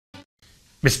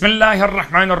بسم اللہ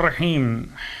الرحمن الرحیم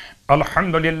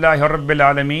الحمدللہ رب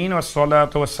العالمین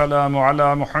والصلاة والسلام علی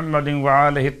محمد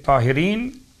وآلہ الطاہرین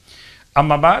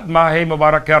اما بعد ماہ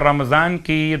مبارکہ رمضان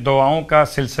کی دعاؤں کا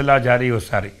سلسلہ جاری و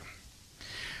ساری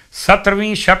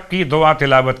 17ویں شب کی دعا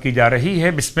تلاوت کی جا رہی ہے۔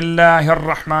 بسم اللہ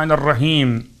الرحمن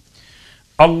الرحیم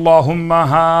اللہم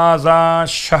ھذا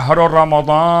شہر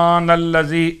رمضان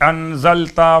الذی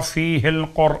انزلت فیہ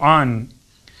القرآن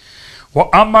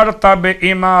وَأَمَرْتَ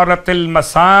بِإِمَارَةِ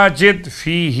الْمَسَاجِدِ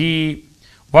فِيهِ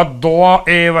وَالدُّعَاءِ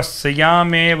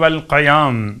وَالصِّيَامِ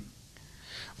وَالْقِيَامِ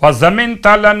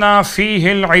وَزَمِنْتَ لَنَا فِيهِ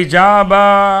الْعِجَابَ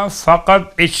فَقَدْ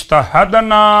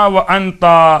اجْتَهَدْنَا وَأَنْتَ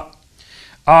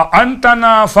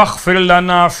أَنْتَنَا فَاغْفِرْ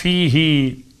لَنَا فِيهِ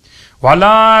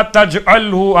وَلَا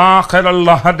تَجْعَلْهُ آخِرَ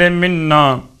الْعَهْدِ مِنَّا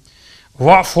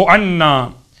وَاعْفُ عَنَّا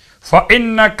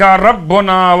فَإِنَّكَ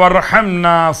رَبُّنَا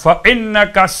وَارْحَمْنَا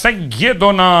فَإِنَّكَ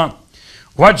سَيِّدُنَا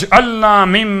وَاجْعَلْنَا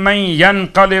مِمَّن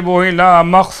يَنْقَلِبُ إِلَى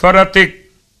مَغْفِرَتِكَ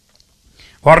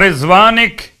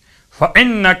وَرِضْوَانِكَ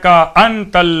فَإِنَّكَ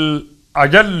أَنْتَ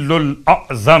الْأَجَلُّ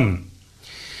الْأَعْظَمُ۔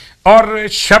 اور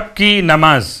شب کی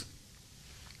نماز،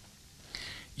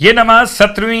 یہ نماز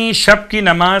 17ویں شب کی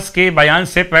نماز کے بیان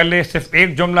سے پہلے صرف ایک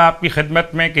جملہ آپ کی خدمت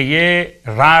میں کہ یہ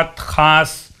رات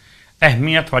خاص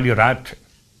اہمیت والی رات ہے۔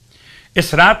 اس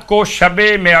رات کو شب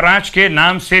معراج کے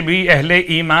نام سے بھی اہل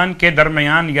ایمان کے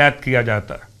درمیان یاد کیا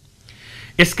جاتا ہے۔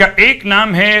 اس کا ایک نام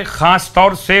ہے خاص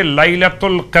طور سے لیلۃ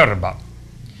القرب،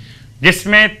 جس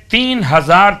میں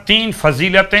 3003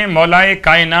 فضیلتیں مولا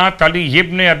کائنات علی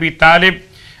ابن ابی طالب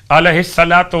علیہ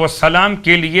السلام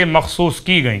کے لیے مخصوص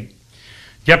کی گئیں،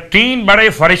 جب 3 بڑے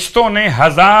فرشتوں نے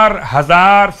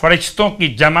ہزار فرشتوں کی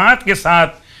جماعت کے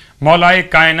ساتھ مولا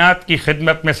کائنات کی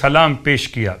خدمت میں سلام پیش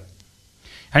کیا،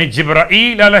 یعنی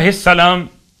جبرائیل علیہ السلام،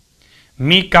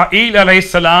 میکائیل علیہ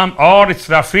السلام اور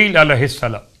اسرافیل علیہ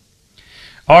السلام۔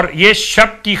 اور یہ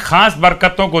شب کی خاص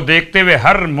برکتوں کو دیکھتے ہوئے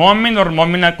ہر مومن اور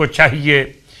مومنہ کو چاہیے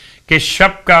کہ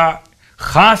شب کا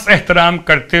خاص احترام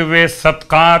کرتے ہوئے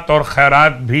صدقات اور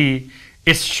خیرات بھی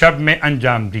اس شب میں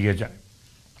انجام دیے جائیں۔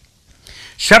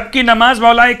 شب کی نماز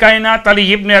مولا کائنات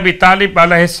علی ابن ابی طالب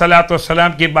علیہ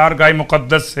السلام کی بارگاہ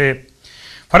مقدس سے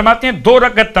فرماتے ہیں 2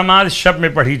 رکعت نماز شب میں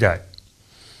پڑھی جائے،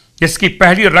 جس کی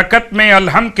پہلی رکعت میں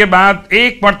الحمد کے بعد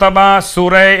 1 مرتبہ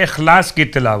سورہ اخلاص کی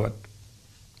تلاوت،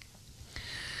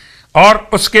 اور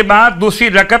اس کے بعد دوسری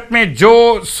رکعت میں جو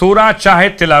سورہ چاہے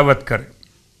تلاوت کرے۔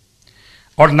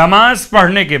 اور نماز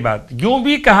پڑھنے کے بعد یوں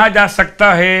بھی کہا جا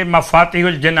سکتا ہے مفاتیح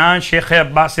الجنان شیخ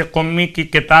عباس قمی کی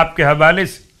کتاب کے حوالے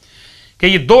سے کہ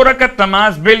یہ 2 رکعت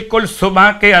نماز بالکل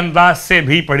صبح کے انداز سے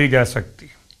بھی پڑھی جا سکتی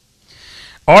ہے،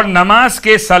 اور نماز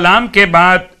کے سلام کے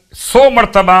بعد 100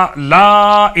 مرتبہ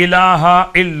لا الہ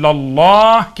الا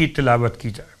اللہ کی تلاوت کی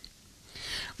جائے۔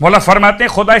 مولا فرماتے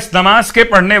ہیں خدا اس نماز کے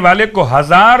پڑھنے والے کو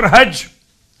 1000 حج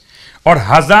اور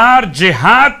 1000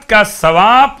 جہاد کا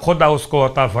ثواب خدا اس کو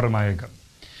عطا فرمائے گا۔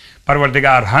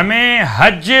 پروردگار ہمیں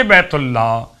حج بیت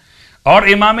اللہ اور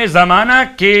امام زمانہ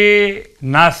کے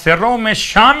ناصروں میں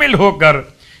شامل ہو کر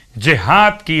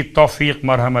جہاد کی توفیق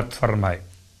مرحمت فرمائے۔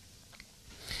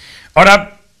 اور اب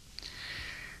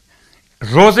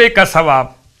روزے کا ثواب،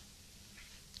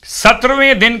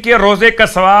 17ویں دن کے روزے کا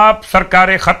ثواب سرکار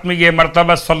ختم یہ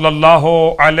مرتبہ صلی اللہ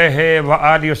علیہ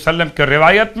وآلہ وسلم کے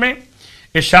روایت میں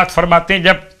ارشاد فرماتے ہیں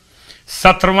جب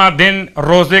 17واں دن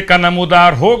روزے کا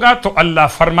نمودار ہوگا تو اللہ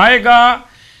فرمائے گا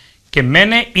کہ میں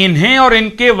نے انہیں اور ان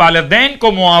کے والدین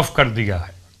کو معاف کر دیا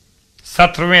ہے۔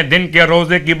 17ویں دن کے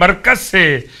روزے کی برکت سے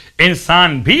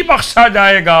انسان بھی بخشا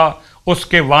جائے گا، اس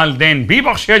کے والدین بھی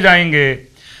بخشے جائیں گے،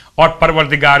 اور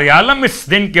پروردگار عالم اس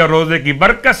دن کے روزے کی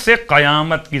برکت سے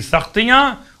قیامت کی سختیاں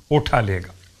اٹھا لے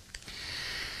گا۔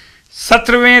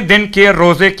 17ویں دن کے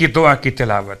روزے کی دعا کی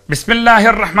تلاوت۔ بسم اللہ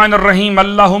الرحمن الرحیم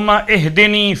اللہم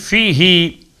اہدنی فیہ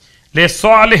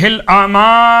لصالح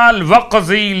الاعمال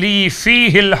وقضی لی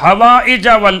فیہ الحوائج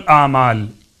والاعمال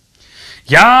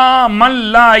یا من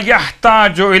لا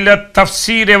یحتاج الی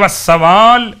التفسیر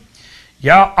والسوال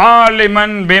یا عالما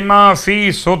بما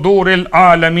فی صدور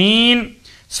العالمین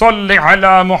صلی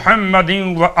علی محمد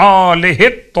وآلہ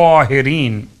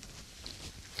الطاہرین۔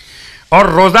 اور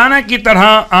روزانہ کی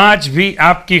طرح آج بھی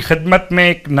آپ کی خدمت میں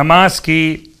ایک نماز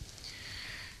کی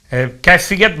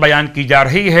کیفیت بیان کی جا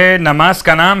رہی ہے۔ نماز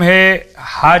کا نام ہے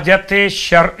حاجت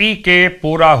شرعی کے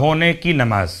پورا ہونے کی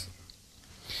نماز۔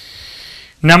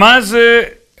 نماز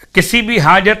کسی بھی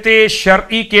حاجت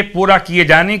شرعی کے پورا کیے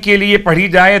جانے کے لیے پڑھی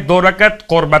جائے 2 رکعت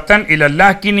قربتاً الی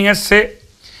اللہ کی نیت سے،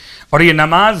 اور یہ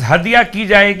نماز ہدیہ کی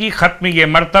جائے گی ختم یہ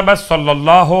مرتبہ صلی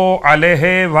اللہ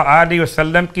علیہ وآلہ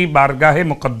وسلم کی بارگاہ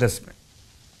مقدس میں۔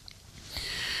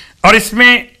 اور اس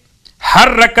میں ہر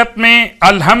رکعت میں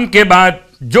الحمد کے بعد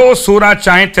جو سورہ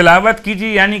چاہیں تلاوت کیجیے،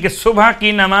 یعنی کہ صبح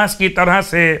کی نماز کی طرح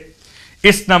سے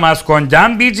اس نماز کو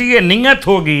انجام دیجیے۔ نیت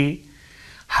ہوگی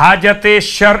حاجت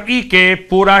شرعی کے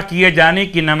پورا کیے جانے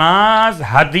کی نماز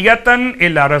ہدیتاً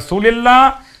الی رسول اللہ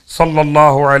صلی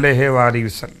اللہ علیہ وآلہ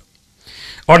وسلم،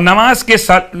 اور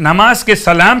نماز کے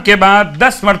سلام کے بعد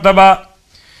 10 مرتبہ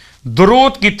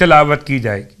درود کی تلاوت کی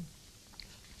جائے گی۔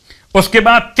 اس کے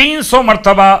بعد 300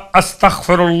 مرتبہ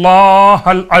استغفر اللہ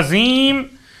العظیم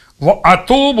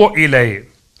واتوب الیہ،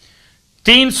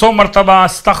 300 مرتبہ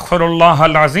استغفر اللہ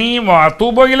العظیم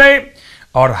واتوب الیہ،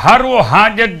 اور ہر وہ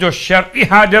حاجت جو شرعی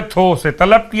حاجت ہو اسے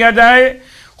طلب کیا جائے۔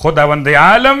 خداوند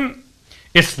عالم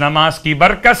اس نماز کی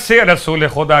برکت سے، رسول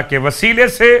خدا کے وسیلے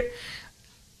سے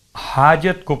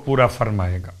حاجت کو پورا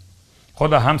فرمائے گا۔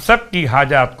 خدا ہم سب کی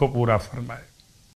حاجات کو پورا فرمائے۔